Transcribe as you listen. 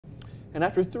And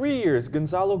after 3 years,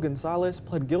 Gonzalo Gonzales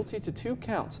pled guilty to 2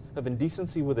 counts of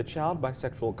indecency with a child by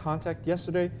sexual contact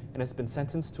yesterday and has been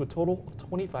sentenced to a total of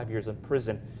 25 years in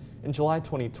prison. In July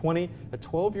 2020, a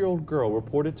 12-year-old girl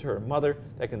reported to her mother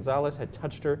that Gonzales had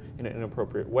touched her in an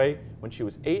inappropriate way when she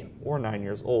was 8 or 9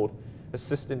 years old.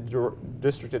 Assistant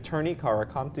District Attorney Cara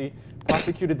Conti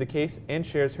prosecuted the case and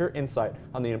shares her insight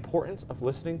on the importance of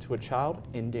listening to a child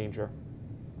in danger.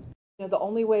 You know, the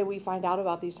only way we find out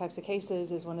about these types of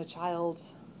cases is when a child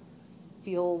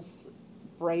feels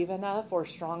brave enough or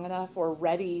strong enough or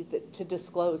ready to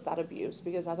disclose that abuse,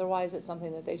 because otherwise it's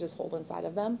something that they just hold inside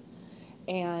of them.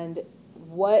 And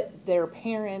what their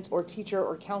parent or teacher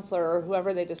or counselor or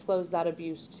whoever they disclose that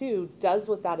abuse to does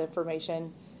with that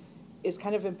information is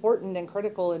kind of important and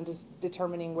critical in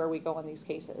determining where we go on these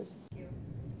cases.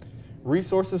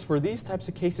 Resources for these types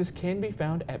of cases can be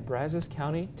found at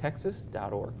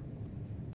brazoscountitexas.org.